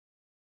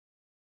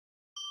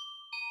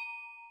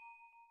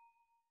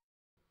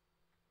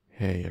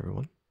Hey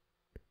everyone,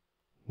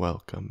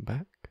 welcome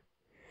back,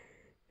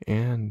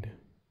 and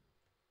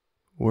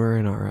we're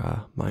in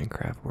our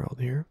Minecraft world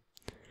here.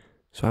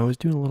 So I was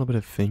doing a little bit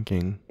of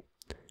thinking,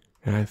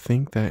 and I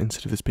think that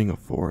instead of this being a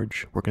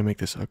forge, we're going to make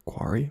this a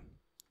quarry,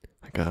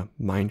 like a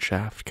mine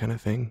shaft kind of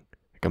thing,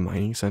 like a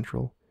mining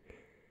central,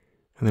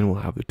 and then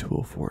we'll have the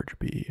tool forge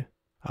be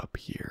up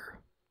here.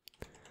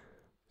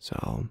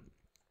 So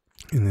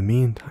in the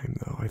meantime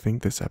though, I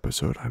think this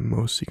episode I'm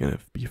mostly going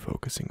to be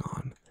focusing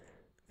on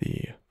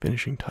the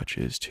finishing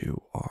touches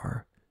to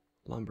our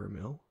lumber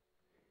mill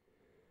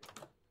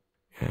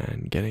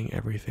and getting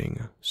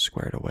everything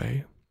squared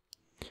away,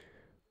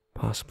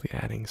 possibly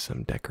adding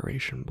some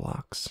decoration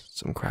blocks,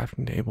 some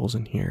crafting tables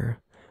in here,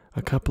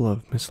 a couple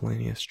of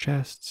miscellaneous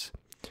chests,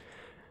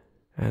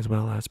 as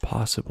well as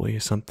possibly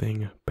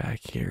something back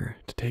here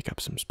to take up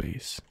some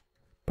space,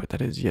 but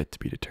that is yet to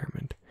be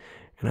determined.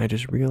 And I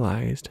just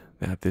realized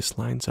that this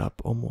lines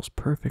up almost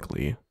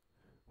perfectly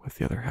with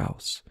the other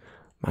house,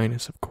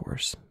 minus of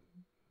course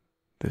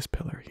this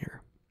pillar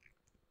here.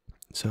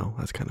 So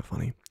that's kind of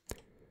funny.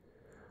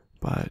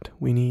 But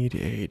we need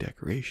a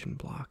decoration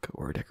block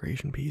or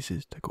decoration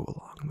pieces to go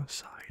along the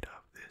side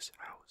of this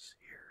house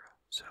here.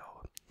 So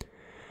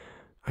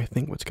I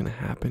think what's going to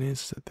happen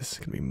is that this is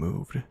going to be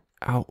moved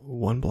out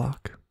one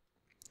block,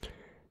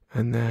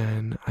 and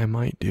then I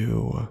might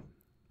do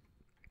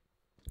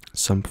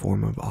some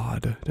form of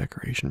odd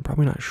decoration,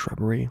 probably not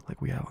shrubbery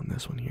like we have on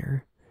this one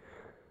here,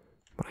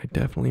 but I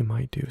definitely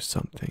might do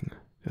something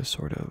to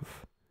sort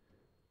of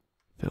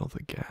fill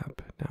the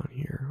gap down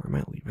here, or I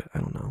might leave it, I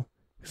don't know,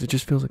 because it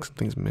just feels like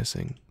something's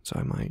missing. So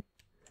I might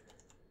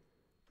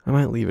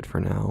leave it for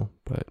now,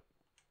 but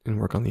and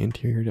work on the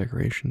interior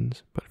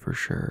decorations, but for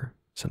sure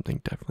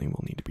something definitely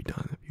will need to be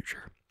done in the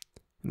future.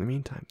 In the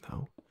meantime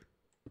though,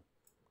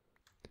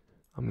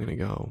 I'm gonna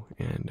go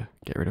and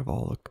get rid of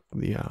all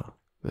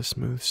the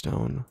smooth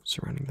stone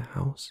surrounding the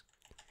house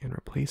and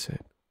replace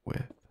it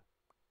with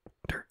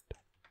dirt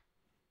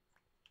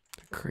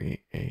to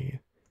create a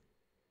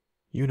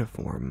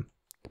uniform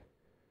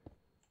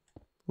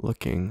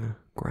looking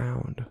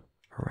ground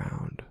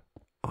around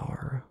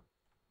our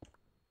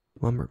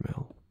lumber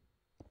mill.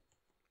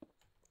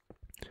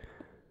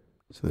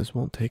 So this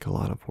won't take a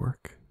lot of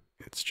work.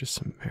 It's just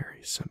some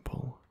very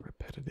simple,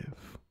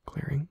 repetitive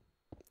clearing.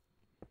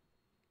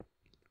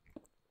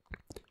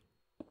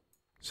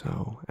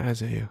 So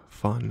as a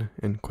fun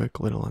and quick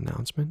little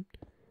announcement,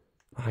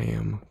 I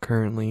am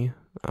currently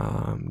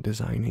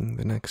designing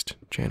the next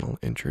channel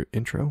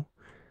intro,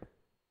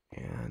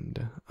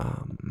 and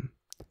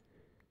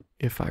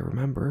if I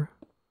remember,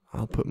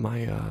 I'll put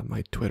my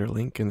my Twitter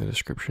link in the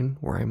description,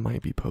 where I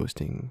might be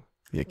posting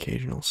the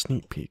occasional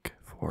sneak peek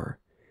for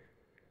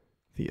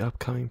the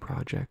upcoming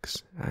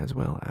projects as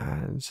well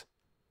as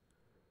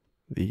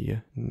the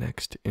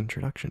next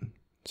introduction.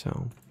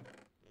 So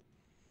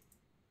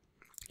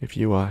if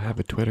you have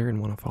a Twitter and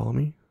want to follow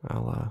me,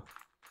 I'll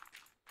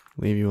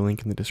leave you a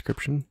link in the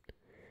description.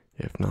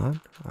 If not,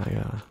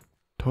 I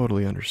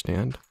totally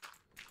understand,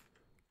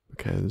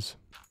 because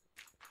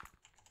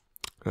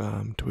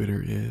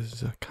Twitter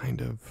is kind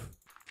of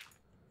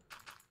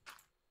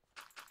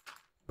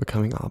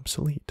becoming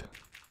obsolete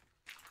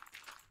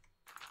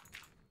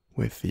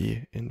with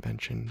the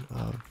invention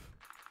of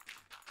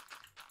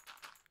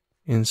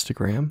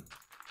Instagram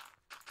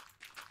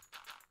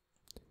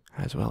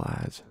as well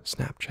as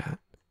Snapchat.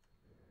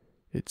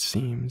 It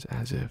seems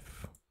as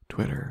if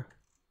Twitter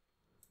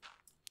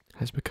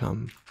has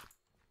become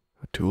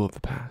a tool of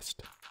the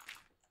past.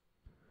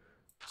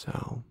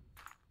 So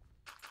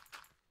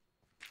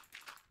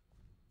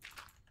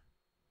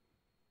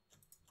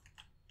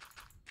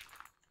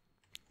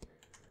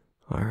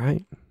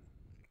alright,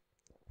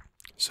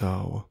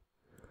 so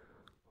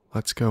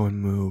let's go and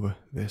move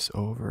this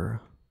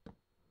over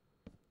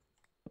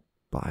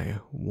by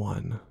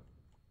one.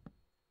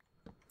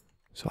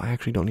 So I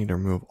actually don't need to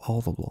remove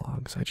all the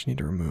logs, I just need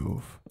to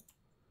remove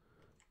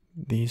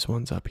these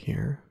ones up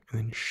here and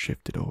then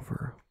shift it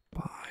over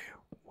by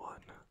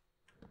one.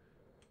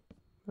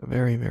 A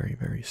very, very,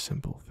 very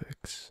simple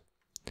fix.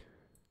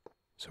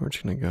 So we're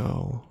just going to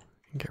go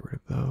and get rid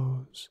of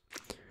those.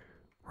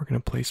 We're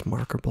going to place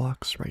marker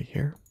blocks right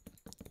here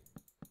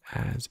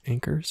as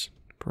anchors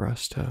for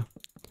us to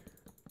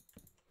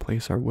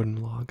place our wooden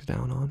logs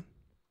down on.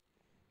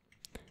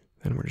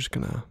 Then we're just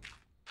going to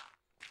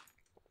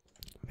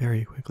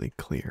very quickly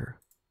clear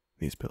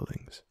these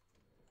buildings.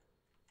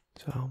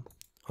 So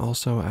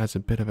also, as a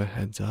bit of a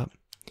heads up,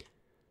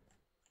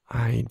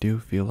 I do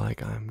feel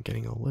like I'm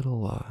getting a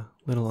little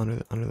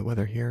under the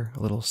weather here, a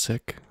little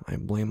sick. I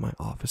blame my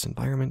office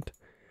environment,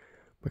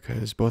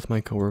 because both my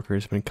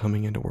coworkers have been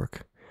coming into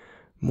work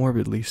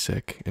morbidly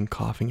sick and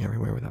coughing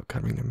everywhere without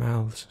covering their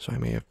mouths, so I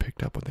may have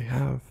picked up what they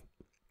have.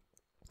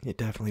 It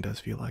definitely does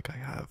feel like I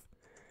have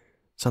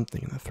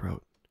something in the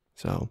throat.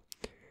 So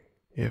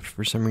if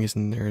for some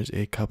reason there's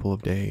a couple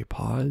of day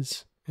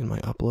pause in my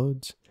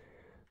uploads,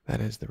 that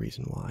is the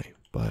reason why.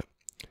 But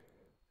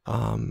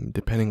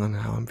depending on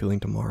how I'm feeling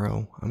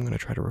tomorrow, I'm going to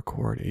try to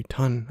record a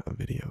ton of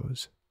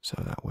videos,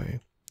 so that way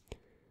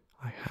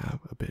I have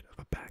a bit of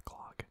a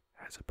backlog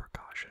as a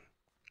precaution.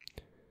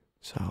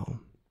 So,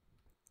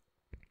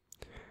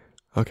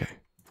 okay,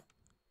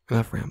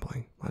 enough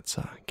rambling. Let's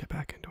get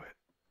back into it.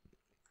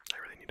 I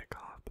really need a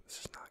cough, but this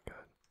is not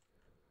good.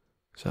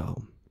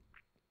 So,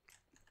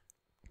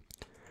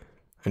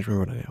 I just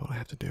remember what I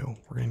have to do.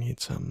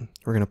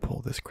 We're gonna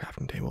pull this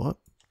crafting table up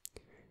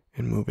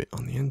and move it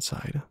on the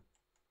inside.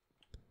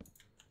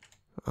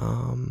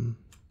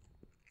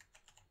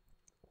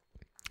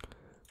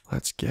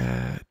 Let's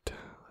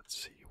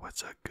see,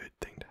 what's a good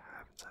thing to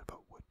have inside of a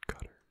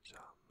woodcutter?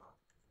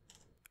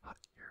 Hut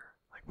here,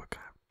 like what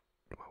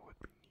would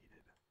be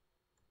needed?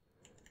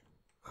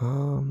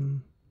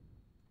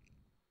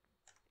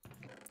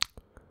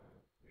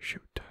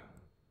 Shoot.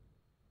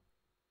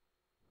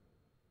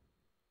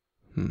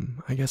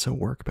 I guess a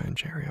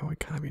workbench area would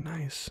kind of be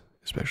nice,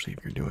 especially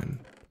if you're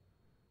doing,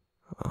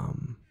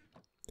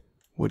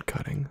 wood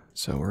cutting.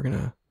 So we're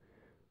gonna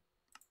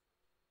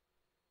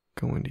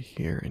go into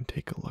here and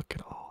take a look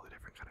at all the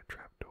different kind of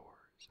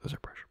trapdoors. Those are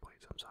pressure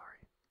plates, I'm sorry.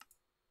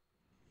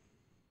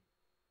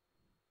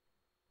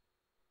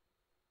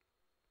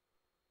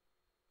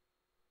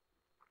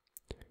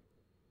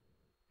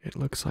 It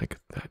looks like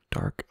that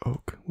dark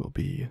oak will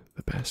be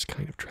the best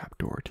kind of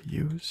trapdoor to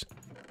use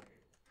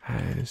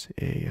as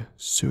a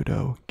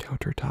pseudo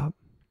countertop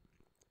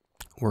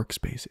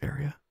workspace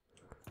area.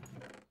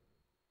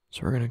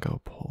 So we're gonna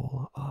go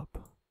pull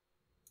up.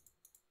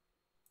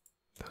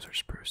 Those are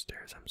spruce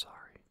stairs, I'm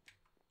sorry.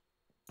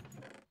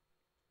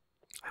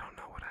 I don't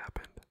know what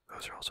happened.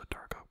 Those are also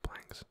dark oak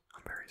planks.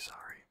 I'm very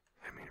sorry.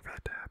 I didn't mean for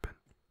that to happen.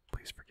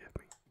 Please forgive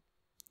me.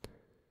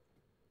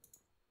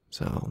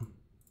 So,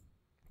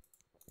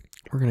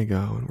 we're gonna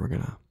go and we're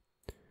gonna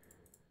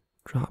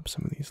drop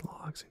some of these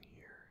logs in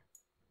here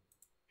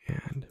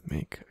and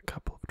make a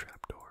couple of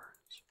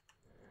trapdoors.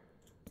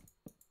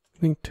 I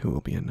think 2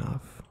 will be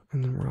enough.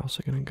 And then we're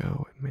also gonna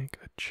go and make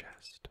a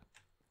chest.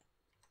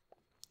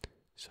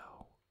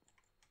 So,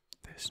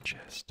 this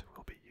chest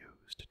will be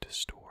used to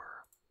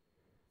store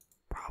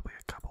probably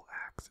a couple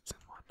axes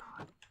and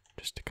whatnot,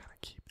 just to kind of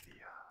keep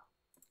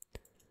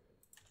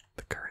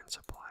the current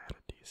supply at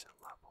a decent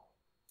level.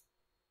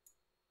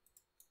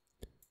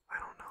 I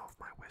don't know if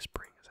my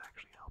whispering is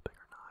actually helping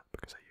or not,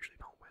 because I usually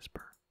don't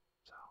whisper,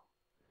 so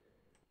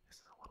this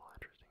is a little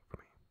interesting for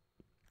me.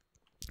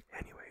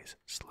 Anyways,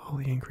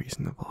 slowly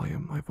increasing the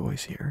volume of my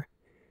voice here,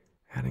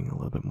 adding a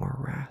little bit more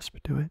rasp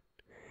to it,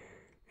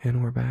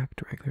 and we're back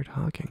to regular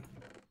talking.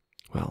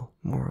 Well,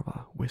 more of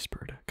a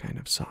whispered, kind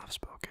of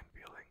soft-spoken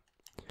feeling,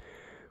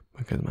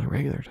 because my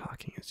regular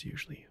talking is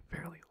usually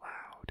fairly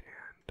loud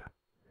and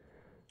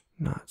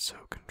not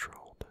so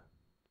controlled.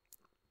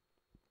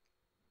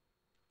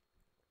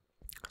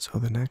 So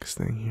the next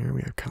thing here,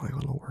 we have kind of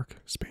like a little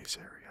workspace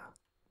area.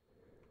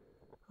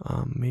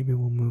 Maybe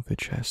we'll move the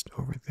chest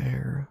over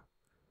there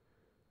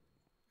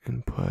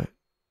and put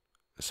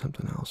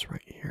something else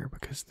right here,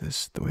 because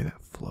the way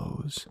that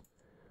flows,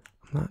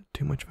 I'm not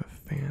too much of a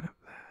fan of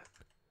that.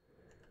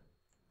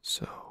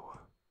 So,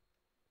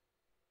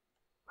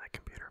 my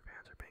computer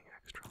fans are being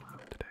extra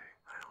loud today.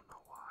 I don't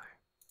know why.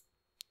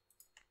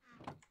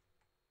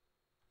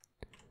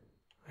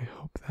 I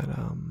hope that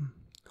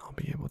I'll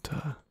be able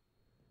to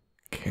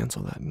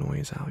cancel that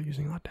noise out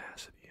using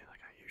Audacity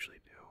like I usually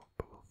do,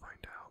 but we'll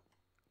find out.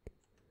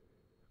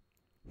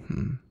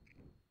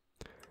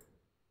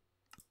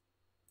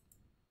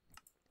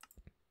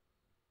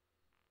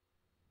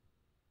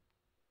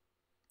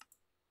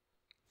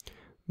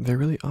 They're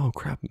really, oh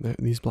crap,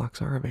 these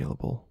blocks are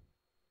available.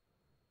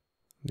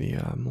 The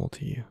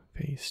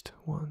multi-faced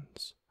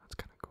ones. That's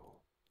kind of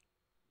cool.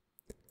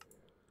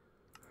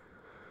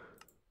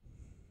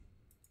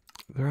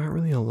 There aren't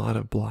really a lot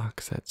of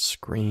blocks that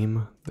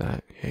scream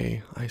that,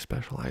 hey, I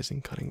specialize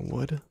in cutting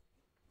wood.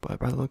 But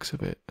by the looks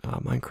of it,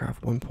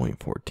 Minecraft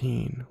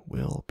 1.14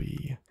 will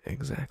be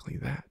exactly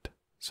that.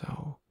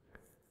 So,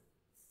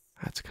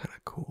 that's kind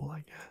of cool,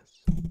 I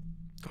guess.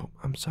 Oh,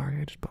 I'm sorry,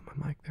 I just bumped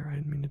my mic there. I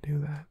didn't mean to do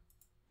that.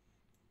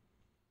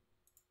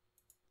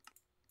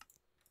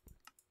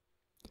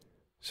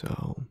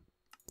 So,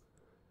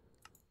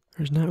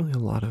 there's not really a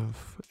lot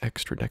of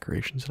extra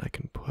decorations that I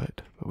can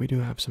put, but we do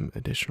have some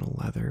additional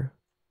leather.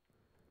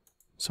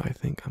 So I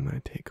think I'm going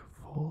to take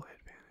full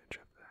advantage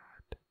of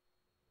that.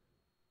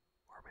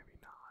 Or maybe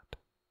not.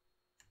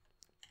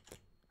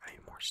 I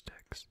need more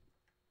sticks.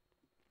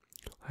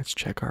 Let's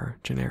check our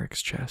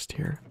generics chest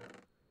here.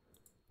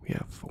 We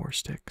have 4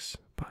 sticks,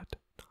 but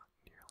not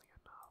nearly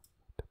enough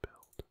to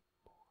build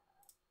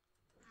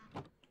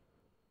more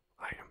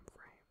item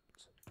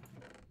frames.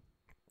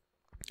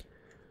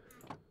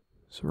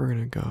 So we're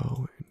going to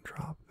go and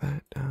drop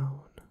that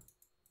down and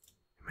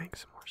make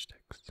some more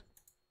sticks.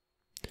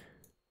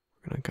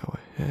 We're going to go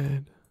ahead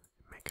and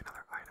make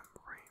another item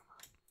frame.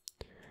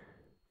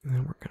 And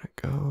then we're going to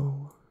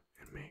go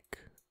and make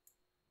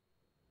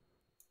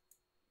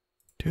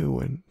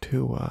two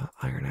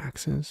iron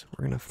axes.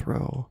 We're going to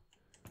throw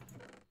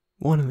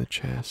one in the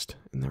chest,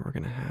 and then we're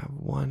going to have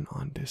one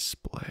on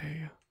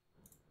display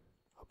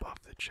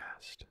above the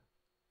chest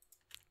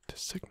to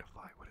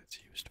signify what it's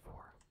used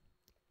for.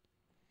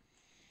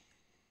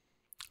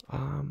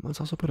 Let's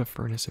also put a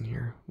furnace in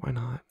here. Why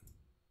not?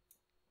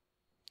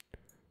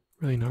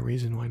 Really no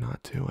reason why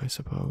not to, I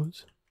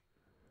suppose.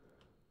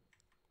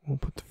 We'll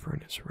put the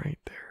furnace right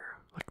there,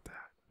 like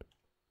that.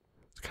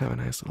 It's kind of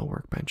a nice little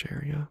workbench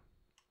area.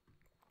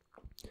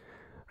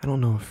 I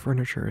don't know if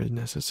furniture is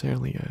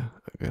necessarily a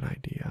good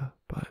idea,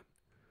 but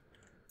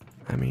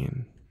I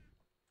mean,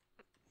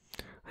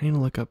 I need to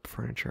look up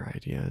furniture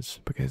ideas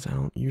because I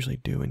don't usually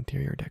do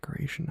interior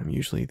decoration. I'm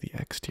usually the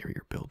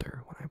exterior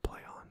builder when I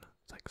play on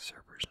like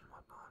servers and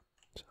whatnot.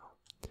 So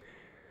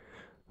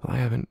well, I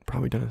haven't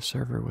probably done a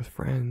server with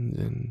friends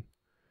in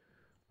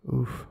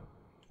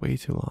way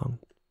too long.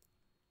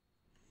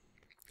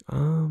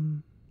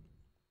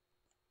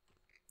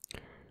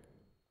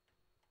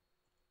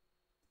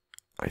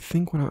 I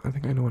think I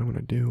know what I'm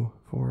gonna do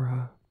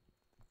for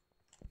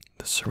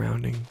the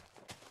surrounding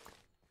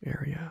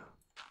area.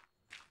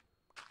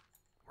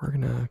 We're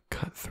gonna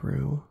cut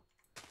through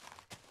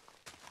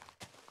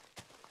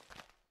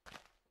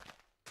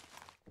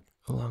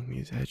along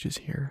these edges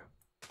here.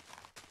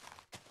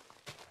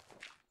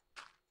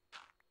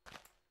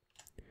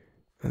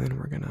 And then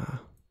we're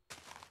gonna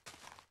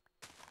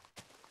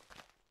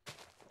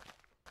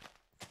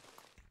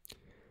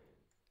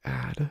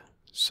add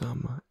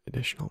some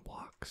additional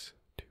blocks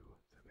to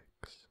the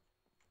mix.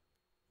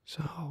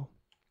 So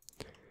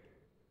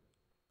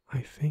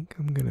I think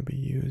I'm gonna be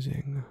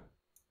using.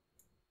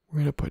 We're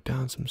gonna put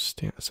down some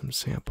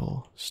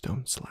sample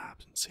stone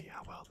slabs and see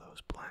how well those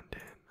blend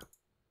in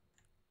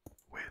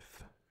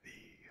with the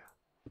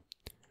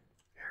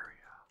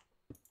area.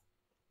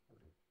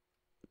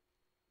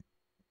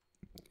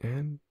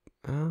 And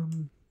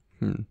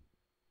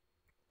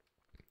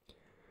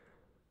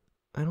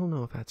I don't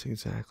know if that's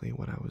exactly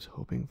what I was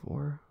hoping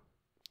for.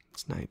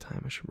 It's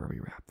nighttime, I should probably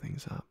wrap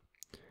things up.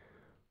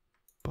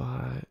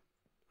 But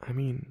I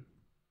mean,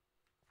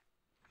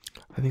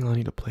 I think I'll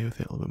need to play with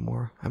it a little bit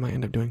more. I might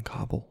end up doing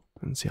cobble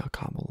and see how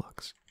cobble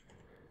looks.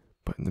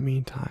 But in the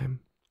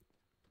meantime,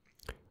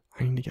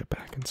 I need to get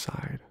back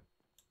inside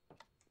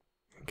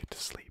and get to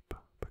sleep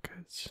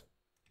because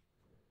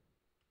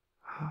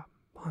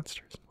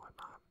monsters and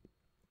whatnot.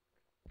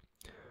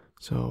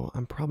 So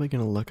I'm probably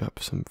going to look up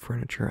some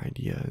furniture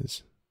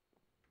ideas.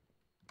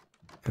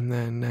 And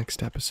then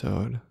next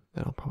episode,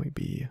 that'll probably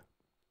be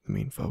the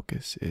main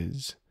focus,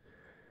 is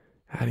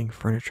adding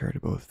furniture to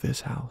both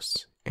this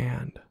house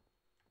and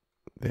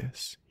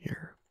this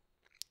here.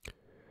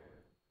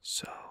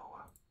 So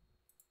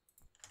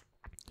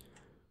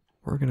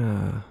we're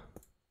gonna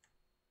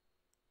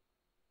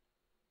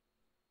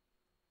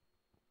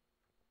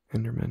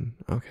Enderman,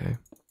 okay.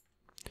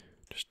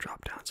 Just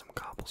drop down some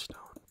cobblestone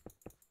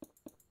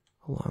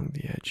along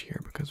the edge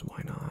here because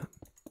why not?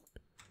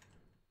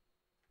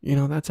 You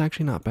know, that's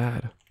actually not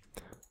bad.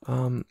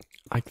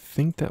 I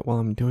think that while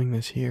I'm doing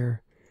this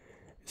here,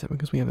 is that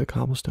because we have the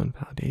cobblestone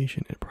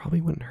foundation, it probably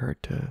wouldn't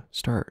hurt to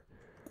start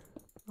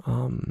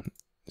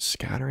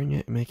scattering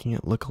it and making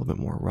it look a little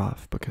bit more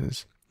rough,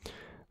 because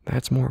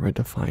that's more of a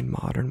defined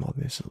modern while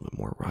this is a little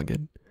more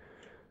rugged.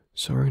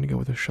 So we're going to go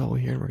with a shovel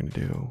here and we're going to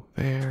do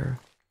there,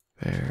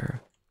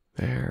 there,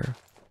 there,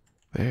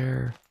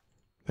 there,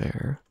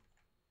 there.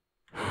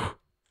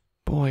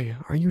 Boy,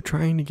 are you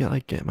trying to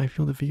get my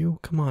field of view?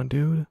 Come on,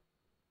 dude.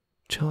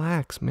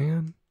 Chillax,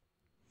 man.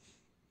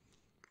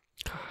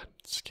 God,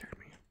 it scared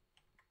me.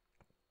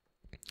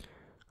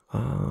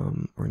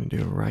 We're gonna do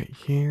it right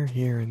here,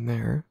 here, and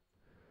there.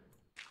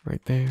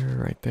 Right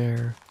there, right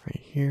there, right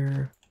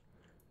here.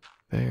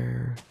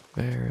 There,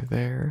 there,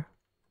 there.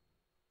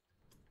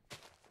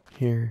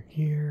 Here,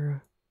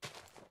 here.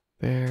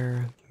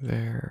 There,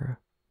 there.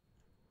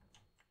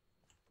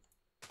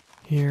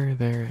 Here,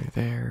 there,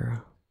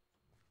 there.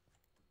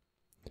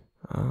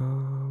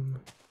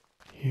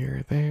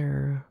 Here,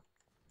 there.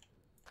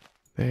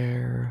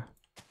 There.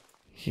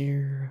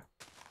 Here.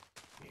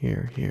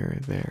 Here, here,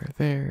 there,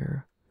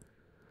 there.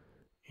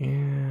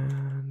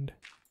 And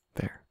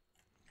there.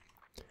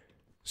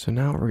 So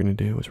now what we're going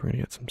to do is we're going to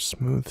get some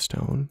smooth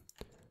stone.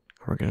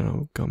 And we're going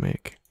to go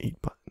make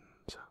 8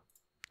 buttons.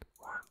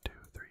 1, 2,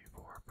 3,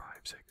 4, 5,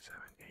 6, 7,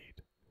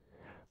 8.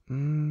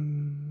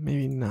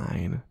 Maybe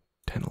 9,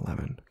 10,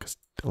 11. Because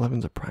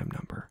 11's a prime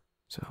number.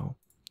 So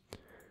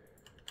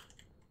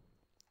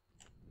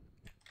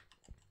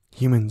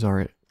humans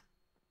are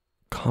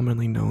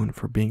commonly known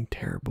for being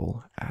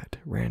terrible at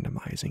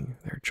randomizing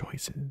their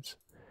choices.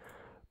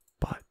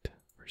 But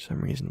for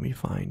some reason we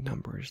find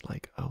numbers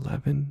like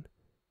 11,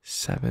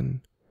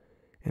 7,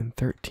 and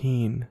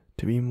 13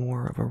 to be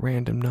more of a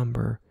random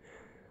number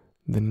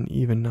than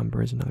even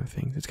numbers and other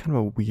things. It's kind of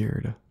a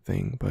weird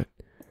thing, but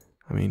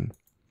I mean,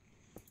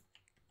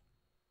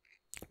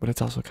 but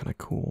it's also kind of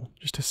cool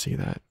just to see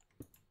that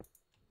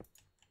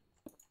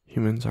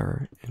humans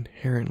are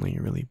inherently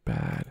really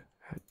bad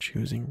at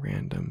choosing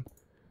random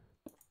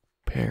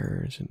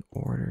pairs and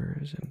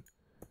orders and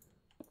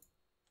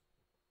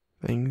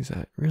things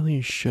that really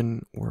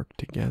shouldn't work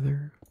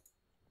together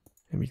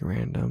and be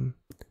random,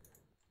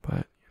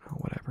 but you know,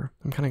 whatever.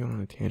 I'm I'm kind of going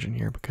on a tangent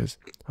here because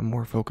I'm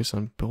more focused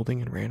on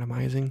building and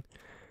randomizing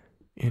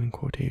in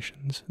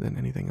quotations than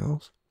anything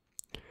else.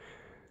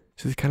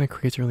 So this kind of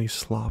creates a really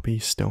sloppy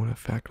stone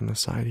effect on the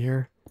side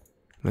here.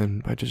 And then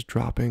by just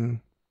dropping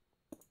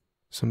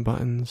some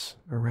buttons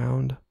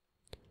around,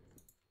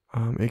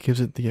 it gives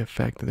it the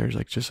effect that there's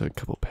like just a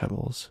couple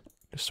pebbles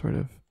just sort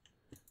of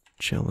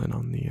chilling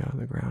on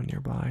the ground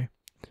nearby.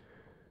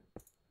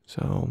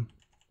 So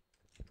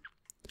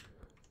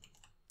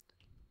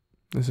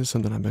this is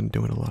something I've been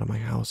doing a lot of my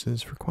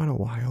houses for quite a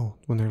while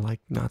when they're like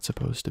not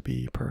supposed to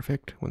be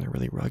perfect, when they're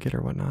really rugged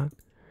or whatnot.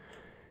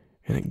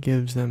 And it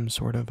gives them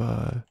sort of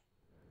a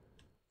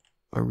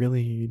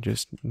really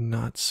just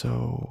not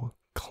so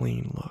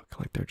clean look,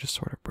 like they're just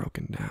sort of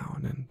broken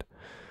down and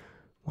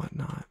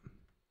whatnot.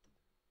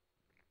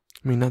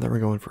 I mean, not that we're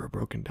going for a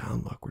broken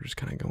down look, we're just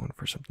kind of going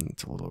for something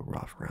that's a little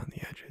rough around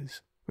the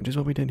edges, which is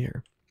what we did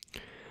here.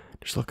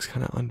 Just looks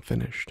kind of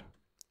unfinished.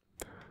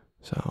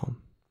 So,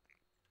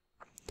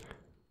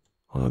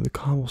 although the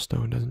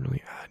cobblestone doesn't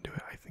really add to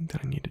it, I think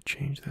that I need to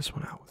change this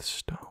one out with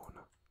stone.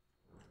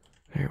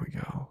 There we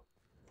go.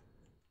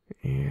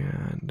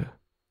 And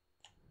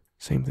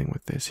same thing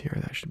with this here,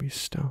 that should be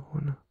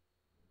stone.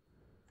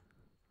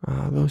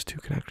 Those two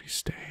can actually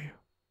stay.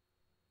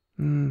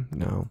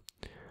 No.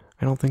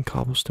 I don't think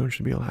cobblestone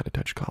should be allowed to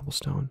touch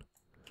cobblestone.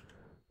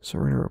 So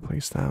we're going to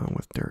replace that one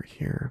with dirt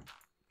here.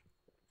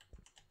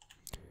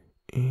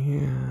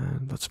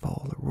 And let's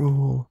follow the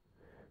rule.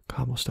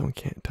 Cobblestone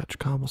can't touch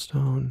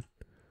cobblestone.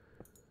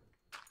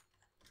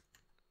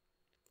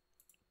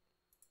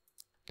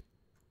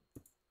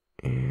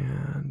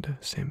 And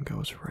same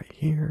goes right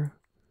here.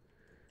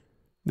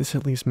 This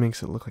at least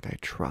makes it look like I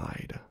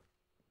tried.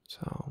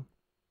 So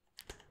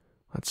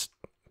let's,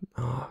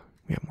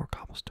 we have more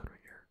cobblestone right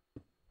here.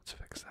 Let's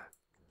fix that.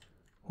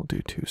 We'll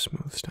do 2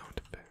 smooth stone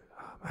to fit.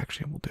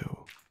 Actually, we'll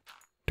do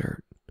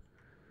dirt.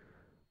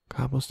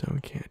 Cobblestone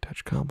can't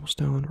touch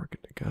cobblestone. We're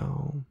good to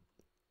go.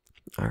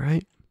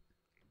 Alright.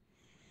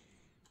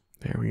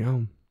 There we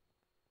go.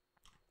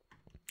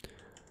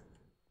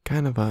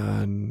 Kind of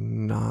a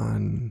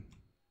non-normal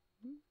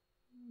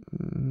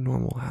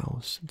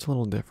house. It's a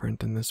little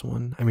different than this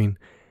one. I mean,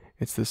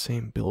 it's the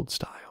same build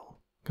style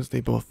because they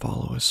both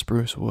follow a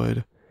spruce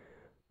wood,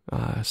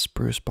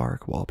 spruce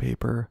bark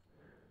wallpaper,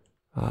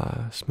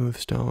 smooth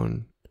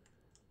stone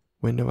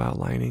window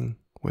outlining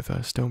with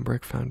a stone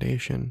brick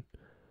foundation,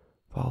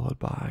 followed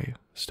by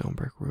stone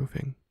brick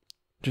roofing.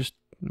 Just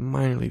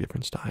minorly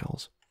different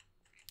styles.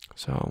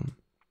 So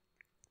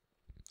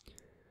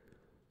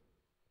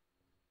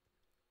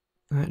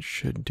that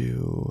should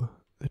do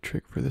the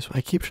trick for this one.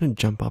 I keep trying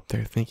to jump up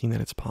there thinking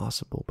that it's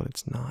possible, but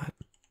it's not.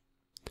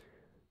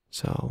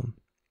 So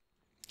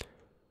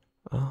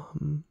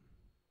let's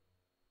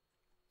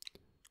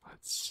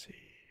see.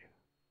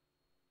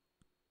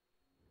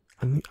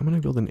 I'm going to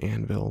build an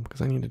anvil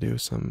because I need to do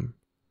some...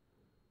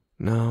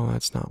 No,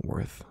 that's not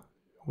worth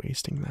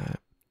wasting that.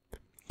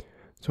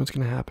 So what's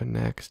going to happen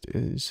next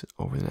is,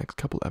 over the next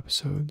couple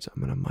episodes,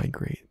 I'm going to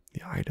migrate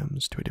the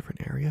items to a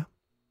different area.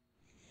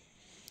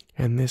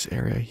 And this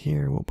area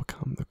here will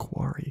become the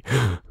quarry.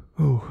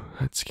 Oh,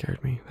 that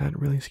scared me. That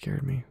really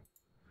scared me.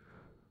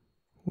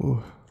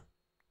 Ooh.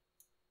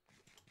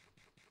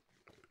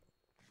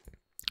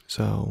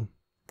 So,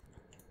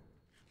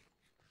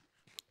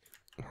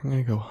 we're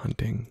going to go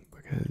hunting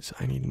because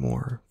I need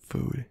more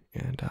food.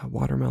 And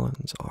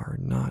watermelons are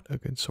not a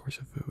good source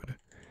of food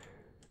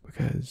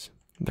because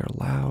they're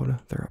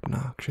loud, they're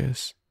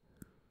obnoxious,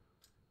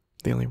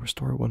 they only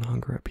restore 1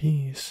 hunger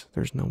apiece.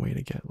 There's no way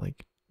to get,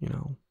 like, you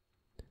know,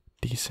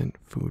 decent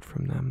food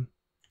from them.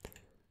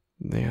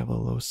 They have a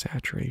low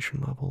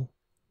saturation level.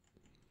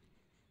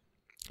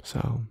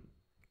 So,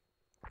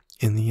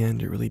 in the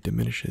end, it really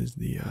diminishes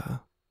the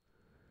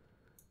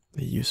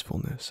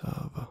usefulness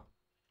of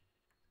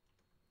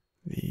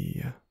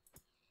the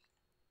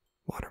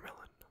watermelon.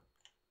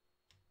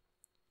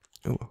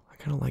 Oh, I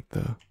kind of like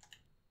the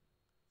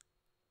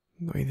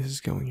way this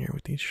is going here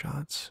with these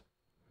shots.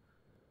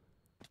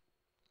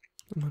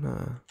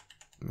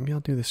 Maybe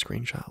I'll do the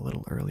screenshot a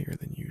little earlier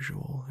than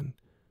usual, and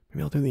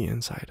maybe I'll do the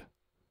inside.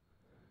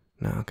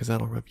 No, because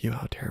that'll review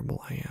how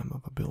terrible I am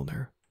of a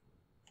builder.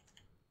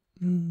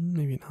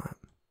 Maybe not.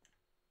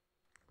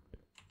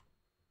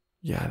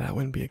 Yeah, that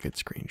wouldn't be a good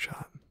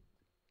screenshot.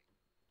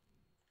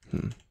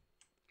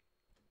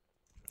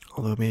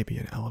 Although maybe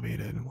an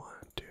elevated 1,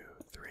 2,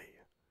 3.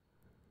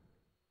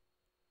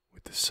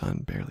 With the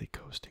sun barely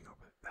coasting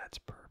over it. That's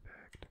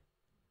perfect.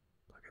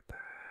 Look at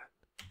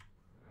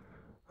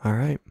that.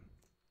 Alright.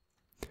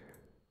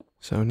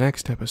 So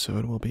next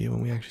episode will be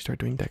when we actually start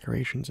doing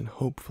decorations, and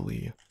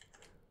hopefully,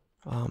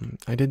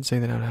 I did say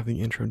that I'd have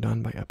the intro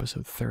done by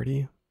episode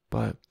 30,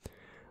 but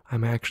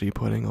I'm actually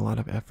putting a lot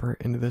of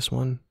effort into this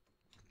one.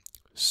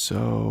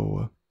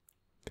 So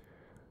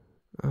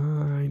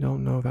I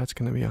don't know if that's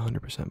going to be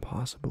 100%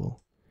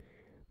 possible.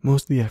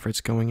 Most of the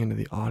effort's going into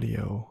the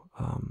audio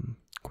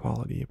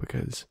quality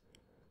because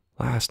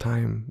last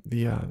time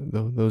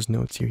those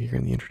notes you hear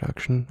in the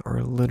introduction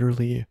are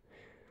literally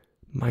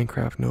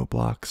Minecraft note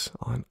blocks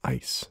on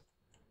ice.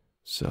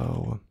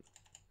 So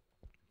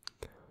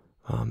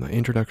the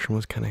introduction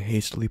was kind of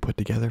hastily put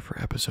together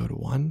for episode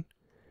 1,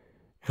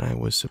 and I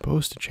was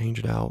supposed to change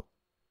it out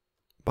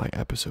by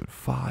episode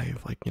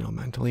 5, like,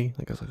 mentally.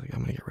 Like, I was like,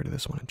 I'm gonna get rid of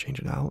this one and change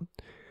it out.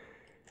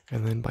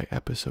 And then by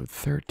episode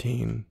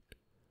 13,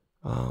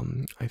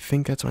 I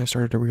think that's when I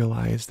started to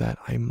realize that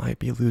I might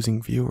be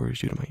losing viewers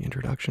due to my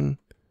introduction.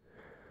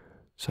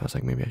 So I was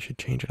like, maybe I should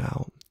change it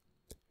out.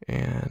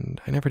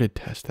 And I never did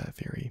test that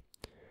theory.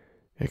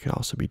 It could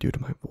also be due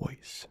to my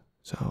voice.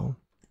 So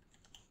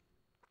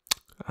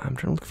I'm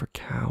trying to look for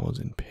cows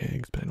and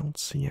pigs, but I don't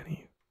see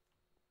any.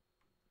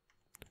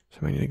 So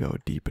I might need to go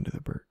deep into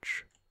the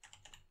birch.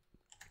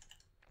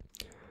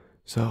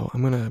 So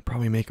I'm going to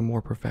probably make a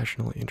more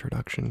professional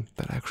introduction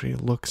that actually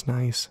looks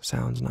nice,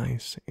 sounds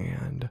nice,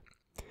 and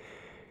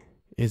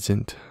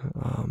isn't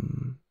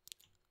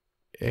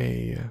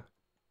a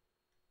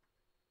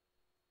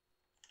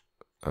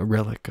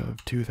relic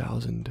of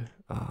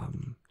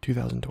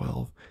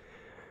 2012,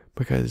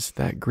 because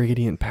that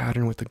gradient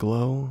pattern with the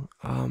glow,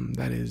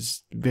 that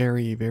is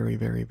very, very,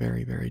 very,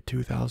 very, very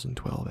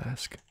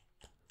 2012-esque.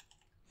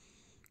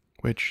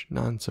 Which,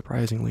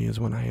 non-surprisingly, is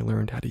when I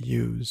learned how to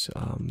use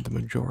the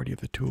majority of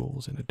the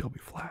tools in Adobe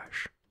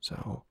Flash.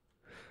 So,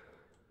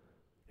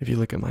 if you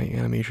look at my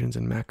animations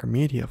in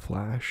Macromedia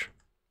Flash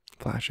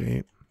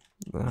 8,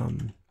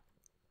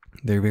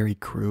 they're very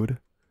crude.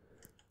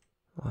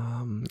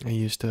 I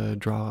used to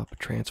draw up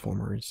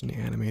Transformers and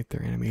animate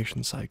their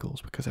animation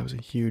cycles because I was a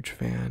huge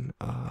fan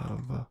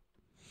of...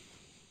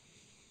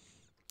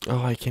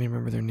 I can't even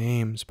remember their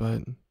names,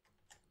 but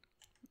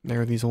there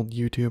were these old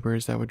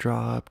YouTubers that would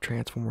draw up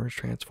Transformers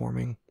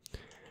transforming.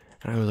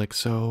 And I was like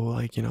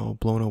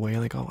blown away,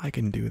 like, oh, I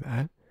can do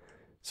that.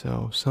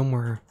 So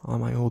somewhere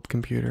on my old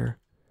computer,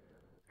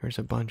 there's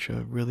a bunch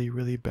of really,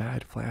 really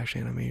bad Flash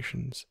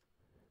animations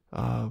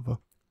of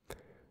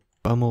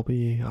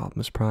Bumblebee,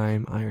 Optimus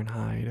Prime,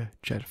 Ironhide,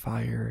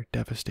 Jetfire,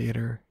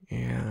 Devastator,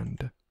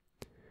 and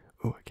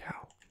a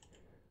cow.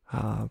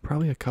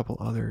 Probably a couple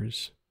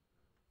others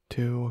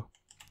too.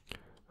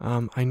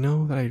 I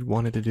know that I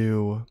wanted to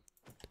do.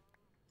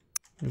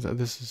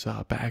 This is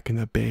back in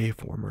the Bay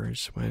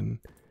formers when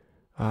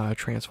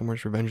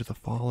Transformers: Revenge of the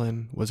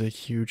Fallen was a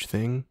huge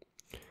thing.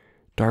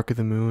 Dark of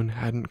the Moon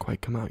hadn't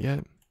quite come out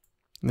yet.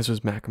 And this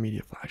was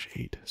Macromedia Flash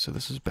 8, so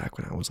this is back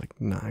when I was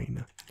like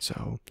 9.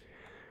 So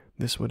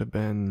this would have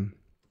been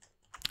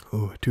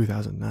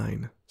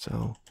 2009.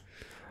 So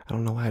I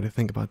don't know why I had to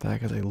think about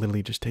that, because I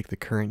literally just take the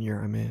current year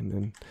I'm in,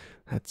 and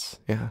that's,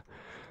 yeah.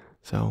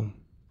 So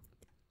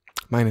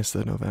minus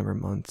the November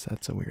months,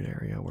 that's a weird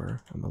area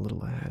where I'm a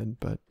little ahead,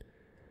 but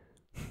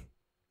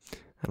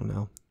I don't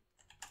know.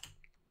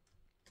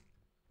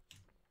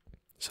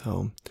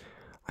 So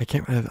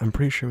I'm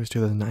pretty sure it was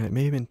 2009. It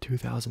may have been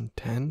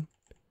 2010,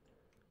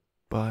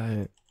 but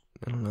I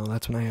don't know.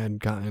 That's when I had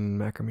gotten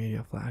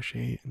Macromedia Flash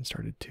 8 and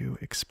started to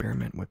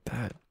experiment with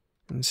that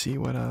and see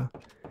what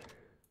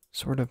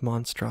sort of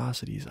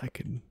monstrosities I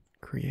could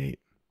create.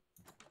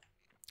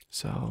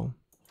 So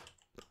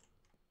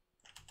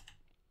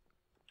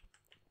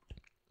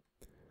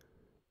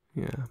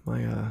yeah,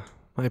 my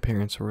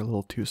parents were a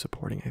little too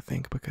supporting, I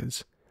think,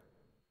 because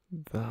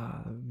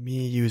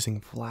me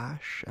using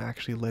Flash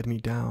actually led me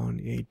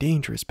down a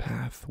dangerous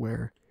path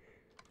where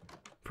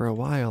for a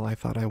while I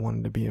thought I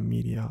wanted to be a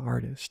media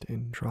artist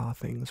and draw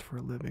things for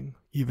a living.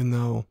 Even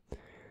though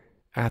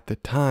at the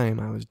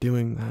time I was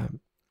doing that,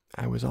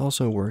 I was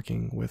also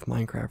working with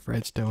Minecraft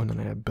Redstone,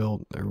 and I had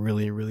built a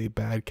really, really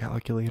bad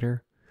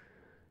calculator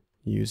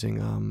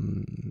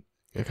using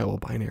a couple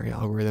binary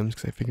algorithms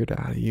because I figured out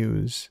how to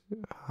use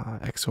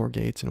XOR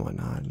gates and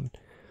whatnot, and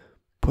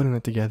putting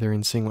it together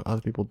and seeing what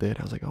other people did,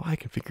 I was like, oh, I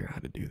can figure out how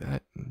to do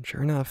that. And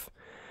sure enough,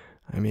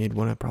 I made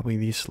one of probably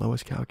the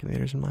slowest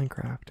calculators in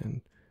Minecraft,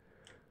 and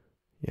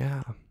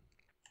yeah,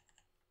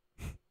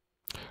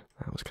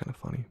 that was kind of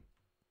funny.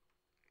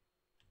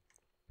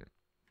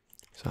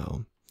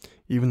 So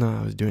even though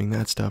I was doing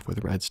that stuff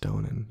with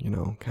redstone and,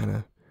 kind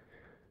of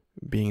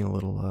being a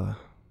little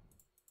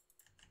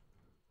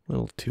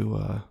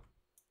too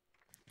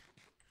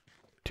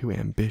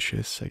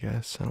ambitious, I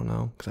guess. I don't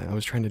know, because I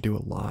was trying to do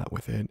a lot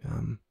with it.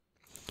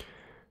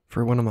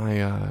 For one of my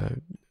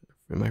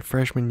in my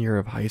freshman year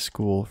of high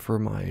school, for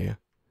one of my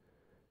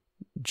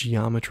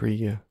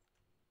geometry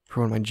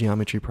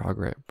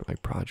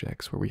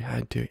projects where we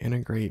had to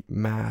integrate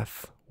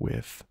math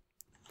with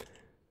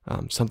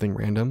something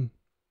random.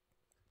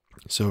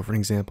 So, for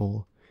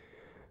example,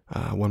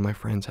 one of my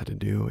friends had to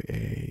do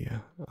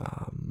a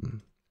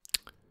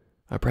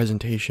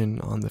presentation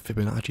on the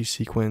Fibonacci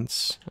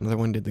sequence. Another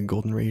one did the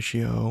golden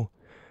ratio.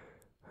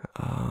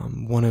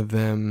 One of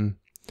them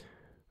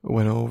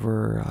went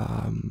over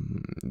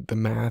the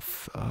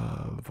math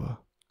of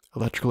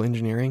electrical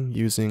engineering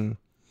using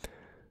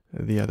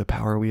the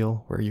power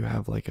wheel, where you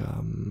have like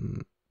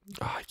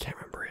I can't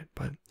remember it,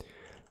 but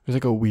there's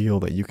like a wheel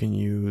that you can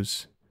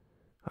use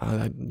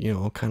that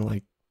kind of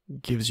like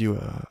gives you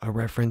a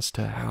reference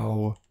to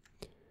how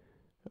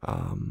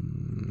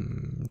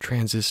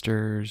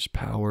transistors,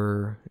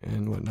 power,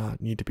 and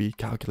whatnot need to be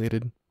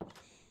calculated.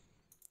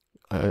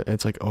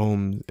 it's like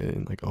ohms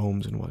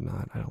and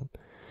whatnot.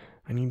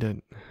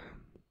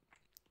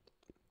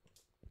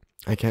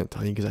 I can't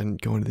tell you because I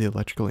didn't go into the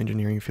electrical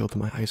engineering field in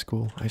my high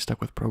school. I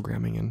stuck with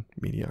programming and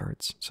media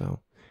arts.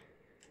 So,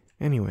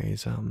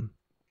 anyways,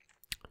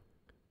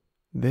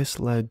 this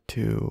led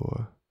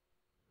to,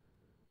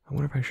 I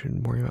wonder if I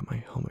should worry about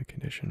my helmet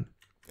condition.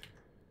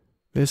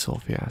 This whole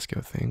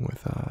fiasco thing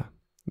with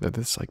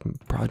this like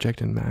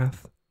project in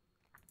math.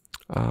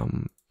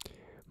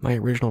 My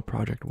original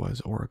project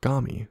was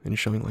origami and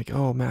showing like,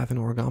 oh, math and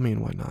origami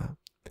and whatnot.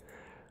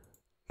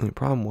 And the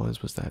problem was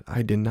that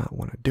I did not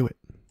want to do it.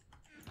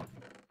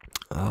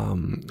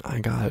 I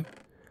got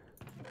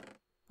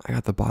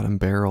the bottom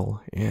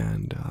barrel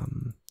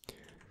and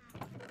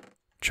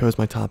chose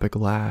my topic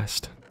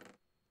last.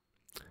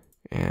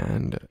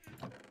 And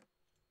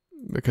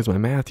because my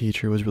math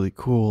teacher was really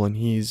cool and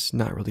he's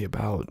not really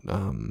about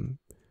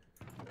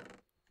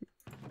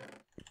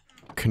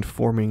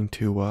conforming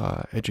to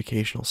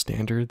educational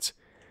standards.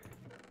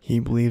 He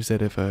believes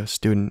that if a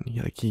student,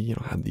 he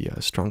had the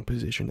strong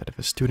position that if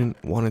a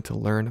student wanted to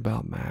learn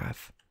about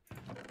math,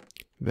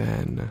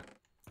 then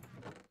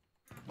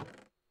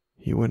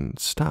he wouldn't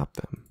stop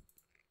them.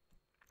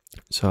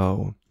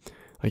 So,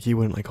 like, he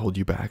wouldn't hold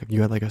you back. If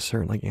you had a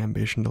certain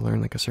ambition to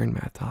learn a certain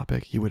math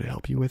topic, he would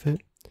help you with it.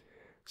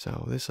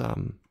 So this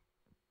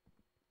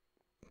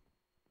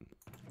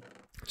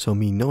so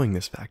me knowing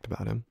this fact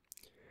about him,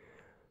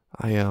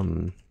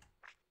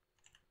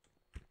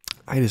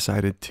 I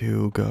decided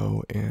to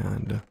go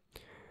and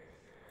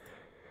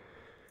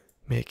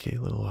make a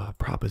little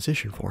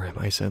proposition for him.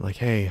 I said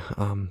hey,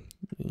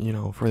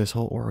 for this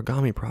whole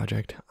origami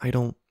project, I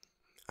don't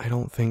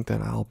think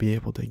that I'll be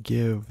able to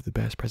give the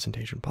best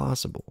presentation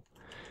possible.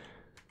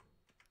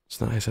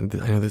 So then I said,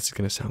 I know this is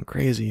going to sound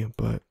crazy,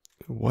 but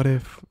what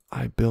if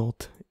I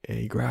built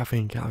a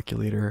graphing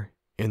calculator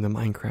in the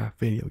Minecraft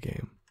video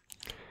game?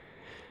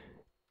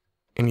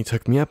 And he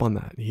took me up on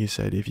that. He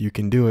said, if you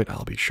can do it,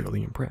 I'll be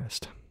surely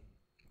impressed.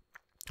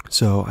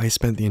 So I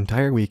spent the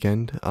entire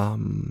weekend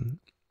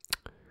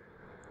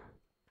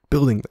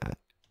building that.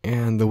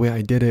 And the way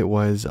I did it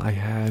was I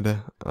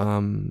had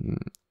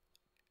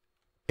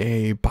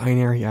a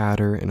binary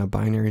adder and a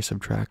binary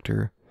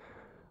subtractor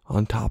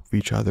on top of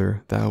each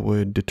other that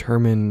would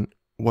determine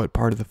what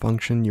part of the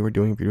function you were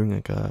doing. If you're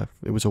doing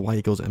it was a y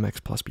equals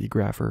mx plus b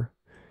grapher.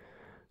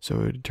 So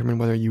it would determine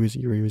whether you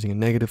were using a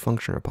negative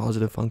function or a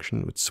positive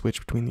function. It would switch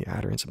between the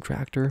adder and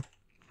subtractor.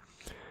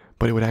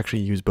 But it would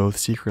actually use both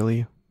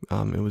secretly.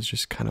 It was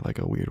just kind of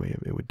a weird way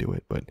it would do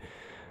it. But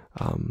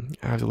I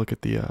have to look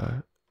at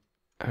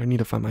I need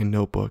to find my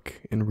notebook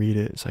and read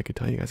it so I could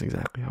tell you guys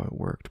exactly how it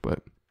worked.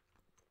 But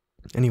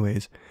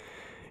anyways,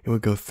 it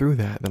would go through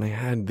that. Then I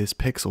had this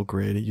pixel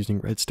grid using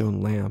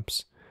redstone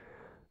lamps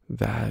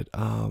that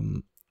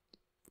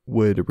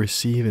would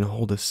receive and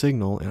hold a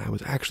signal. And I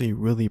was actually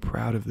really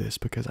proud of this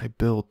because I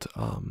built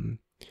a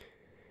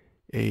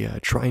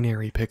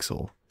trinary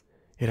pixel.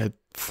 It had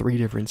 3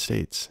 different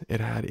states. It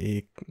had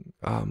a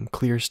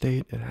clear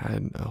state, it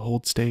had a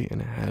hold state,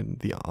 and it had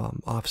the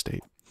off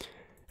state.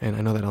 And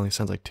I know that only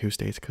sounds like 2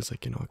 states because a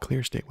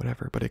clear state,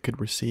 whatever, but it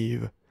could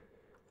receive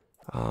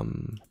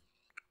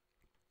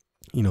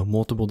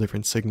multiple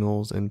different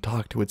signals and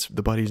talk to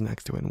the buddies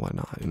next to it and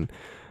whatnot. And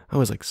I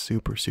was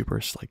super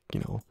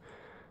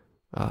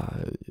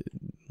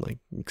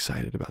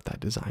excited about that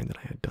design that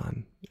I had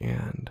done.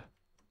 And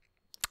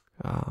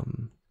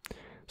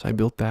so I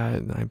built that,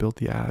 and then I built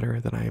the adder,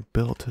 then I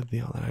built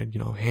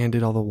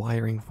handed all the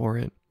wiring for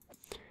it.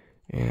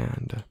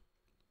 And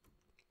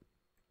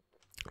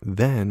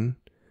then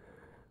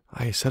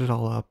I set it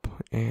all up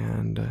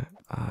and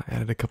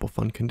added a couple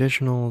fun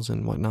conditionals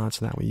and whatnot,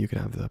 so that way you could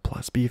have the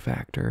plus B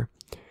factor.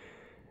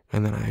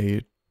 And then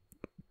I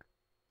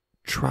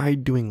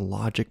tried doing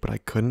logic, but I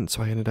couldn't,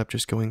 so I ended up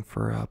just going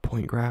for a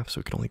point graph, so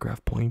it could only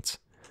graph points,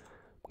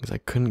 because I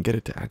couldn't get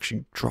it to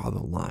actually draw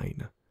the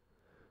line.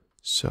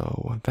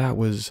 So that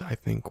was, I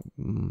think,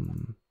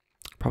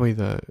 probably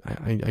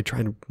I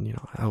tried,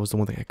 that was the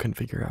one thing I couldn't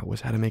figure out,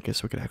 was how to make it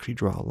so it could actually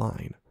draw a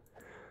line.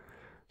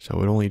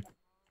 So it only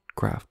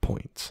graph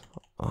points.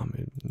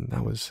 And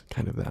that was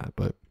kind of that.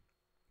 But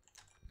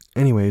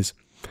anyways,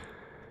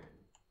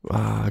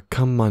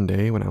 come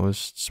Monday when I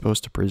was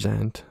supposed to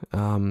present,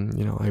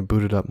 I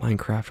booted up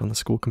Minecraft on the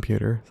school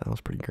computer. That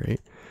was pretty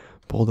great.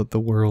 Pulled up the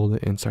world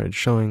and started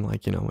showing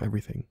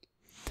everything.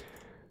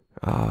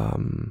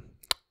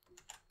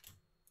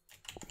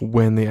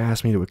 When they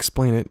asked me to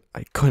explain it,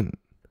 I couldn't.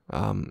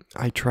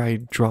 I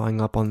tried drawing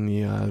up on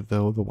the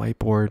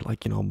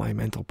whiteboard, my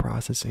mental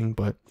processing,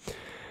 but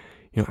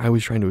I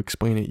was trying to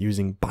explain it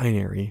using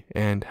binary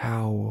and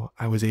how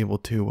I was able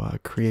to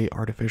create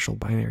artificial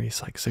binary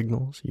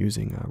signals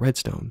using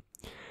redstone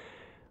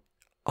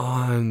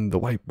on the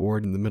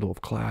whiteboard in the middle of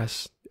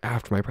class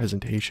after my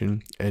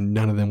presentation, and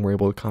none of them were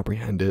able to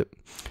comprehend it.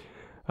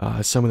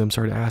 Some of them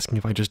started asking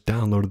if I just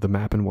downloaded the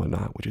map and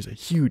whatnot, which is a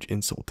huge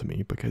insult to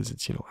me because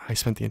it's, I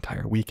spent the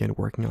entire weekend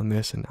working on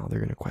this and now they're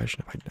going to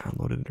question if I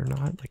downloaded it or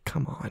not.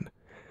 Come on.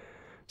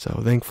 So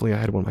thankfully I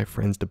had one of my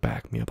friends to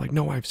back me up, like,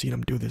 no, I've seen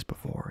him do this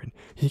before, and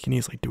he can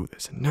easily do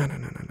this, and no, no,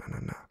 no, no, no, no,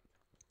 no.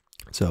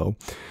 So,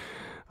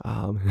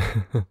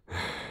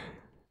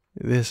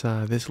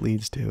 this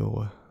leads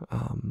to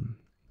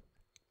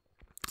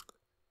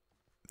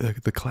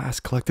the class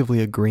collectively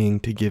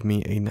agreeing to give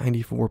me a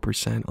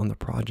 94% on the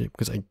project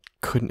because I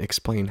couldn't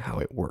explain how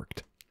it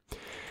worked.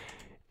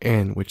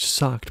 And which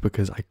sucked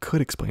because I could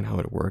explain how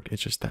it worked.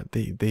 It's just that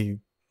I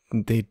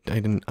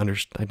didn't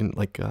understand. I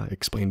didn't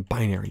explain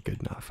binary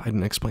good enough. I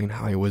didn't explain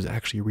how I was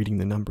actually reading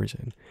the numbers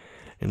in.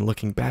 And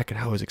looking back at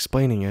how I was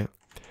explaining it,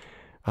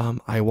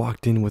 I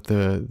walked in with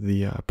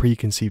the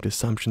preconceived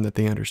assumption that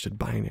they understood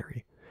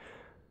binary.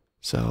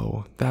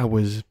 So that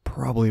was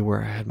probably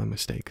where I had my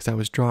mistake, because I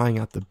was drawing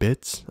out the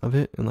bits of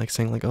it and like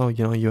saying like, oh,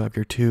 you know, you have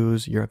your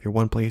 2s, you have your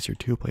 1 place, your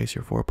 2 place,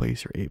 your 4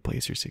 place, your 8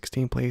 place, your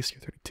 16 place, your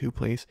 32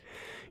 place,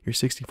 your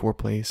 64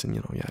 place, and you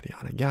know, yada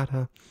yada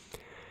yada.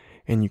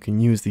 And you can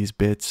use these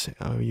bits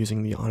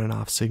using the on and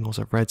off signals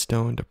of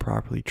redstone to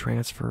properly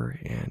transfer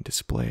and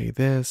display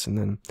this, and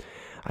then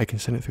I can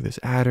send it through this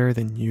adder,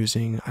 then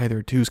using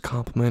either 2's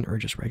complement or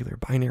just regular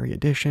binary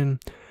addition.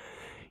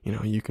 You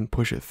know, you can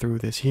push it through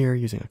this here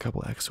using a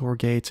couple XOR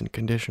gates and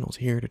conditionals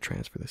here to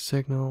transfer the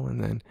signal.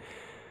 And then,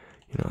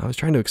 you know, I was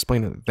trying to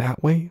explain it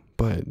that way,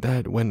 but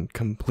that went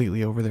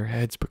completely over their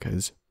heads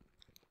because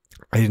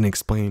I didn't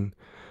explain.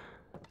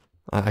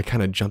 I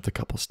kind of jumped a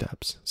couple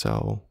steps.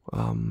 So,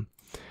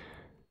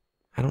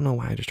 I don't know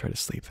why I just tried to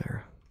sleep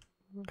there.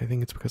 I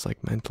think it's because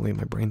like mentally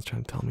my brain's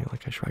trying to tell me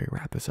like I should probably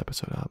wrap this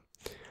episode up.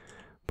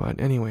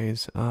 But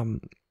anyways,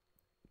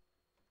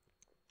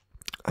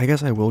 I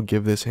guess I will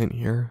give this hint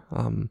here.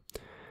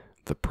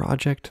 The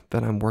project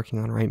that I'm working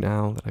on right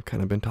now, that I've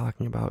kind of been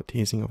talking about,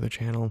 teasing over the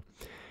channel,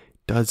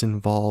 does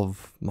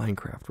involve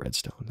Minecraft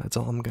Redstone. That's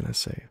all I'm gonna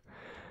say.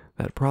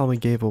 That probably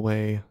gave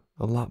away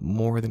a lot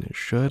more than it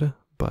should,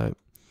 but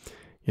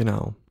you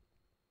know,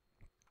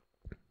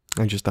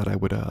 I just thought I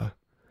would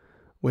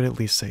at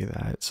least say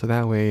that. So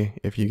that way,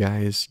 if you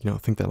guys, you know,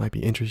 think that might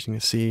be interesting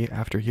to see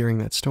after hearing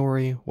that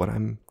story, what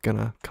I'm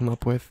gonna come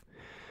up with,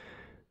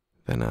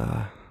 then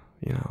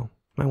you know,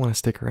 might want to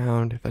stick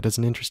around. If that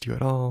doesn't interest you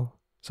at all,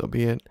 so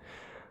be it.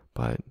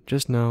 But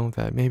just know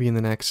that maybe in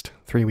the next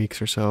 3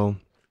 weeks or so,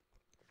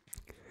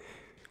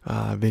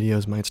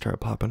 videos might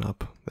start popping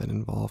up that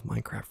involve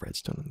Minecraft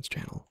Redstone on this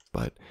channel.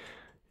 But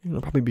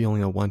it'll probably be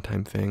only a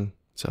one-time thing,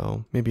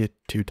 so maybe a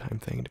 2-time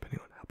thing, depending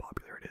on how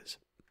popular it is.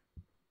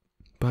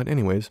 But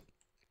anyways,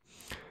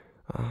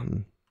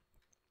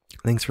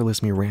 thanks for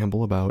listening to me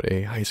ramble about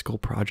a high school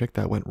project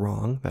that went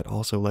wrong, that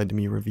also led to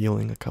me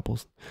revealing a couple,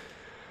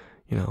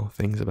 you know,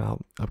 things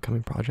about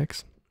upcoming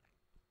projects.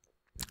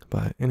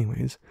 But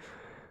anyways,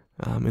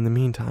 in the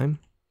meantime,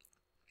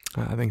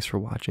 thanks for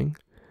watching.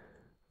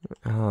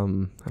 I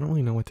don't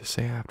really know what to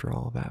say after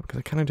all of that, because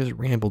I kind of just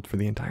rambled for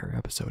the entire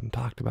episode and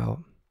talked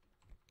about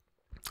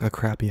a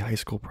crappy high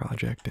school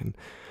project, and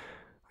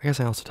I guess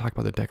I also talked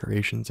about the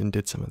decorations and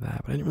did some of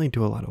that, but I didn't really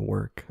do a lot of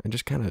work. I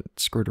just kind of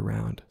screwed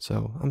around,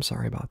 so I'm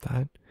sorry about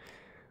that.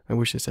 I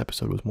wish this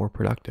episode was more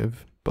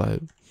productive,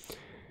 but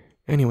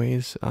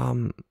anyways,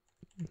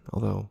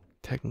 although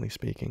technically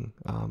speaking,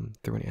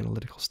 through an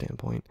analytical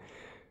standpoint,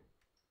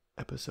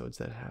 episodes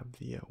that have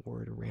the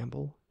word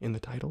ramble in the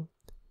title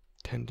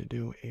tend to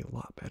do a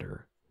lot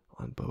better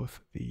on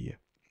both the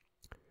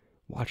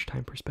watch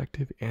time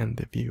perspective and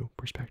the view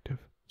perspective.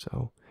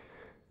 So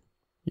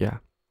yeah.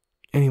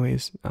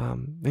 Anyways,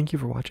 thank you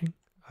for watching.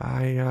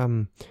 Let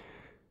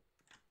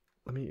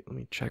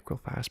me check real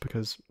fast,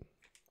 because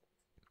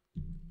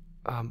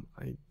I'm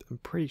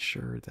pretty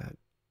sure that,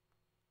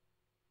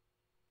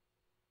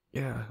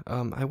 yeah,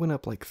 I went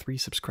up like 3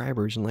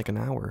 subscribers in like an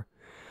hour.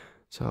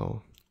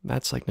 So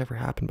that's like never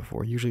happened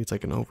before. Usually it's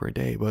like an over a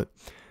day, but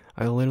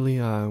I literally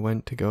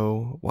went to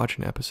go watch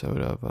an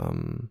episode of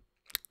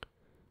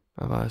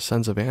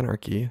Sons of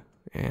Anarchy,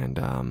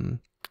 and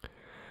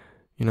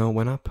you know,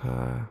 went up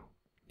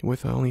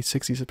with only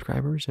 60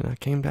 subscribers, and I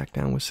came back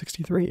down with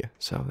 63.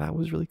 So that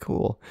was really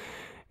cool.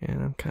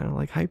 And I'm kind of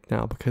like hyped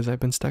now because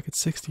I've been stuck at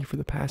 60 for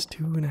the past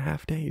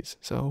 2.5 days.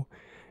 So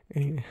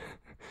anyway,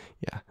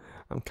 yeah,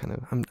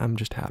 I'm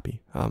just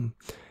happy.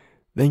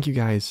 Thank you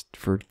guys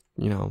for,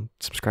 you know,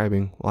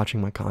 subscribing,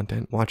 watching my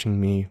content, watching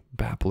me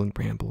babble and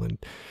ramble and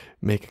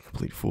make a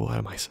complete fool out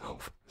of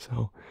myself.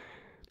 So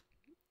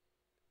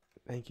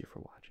thank you for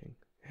watching,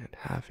 and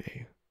have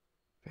a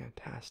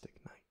fantastic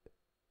night.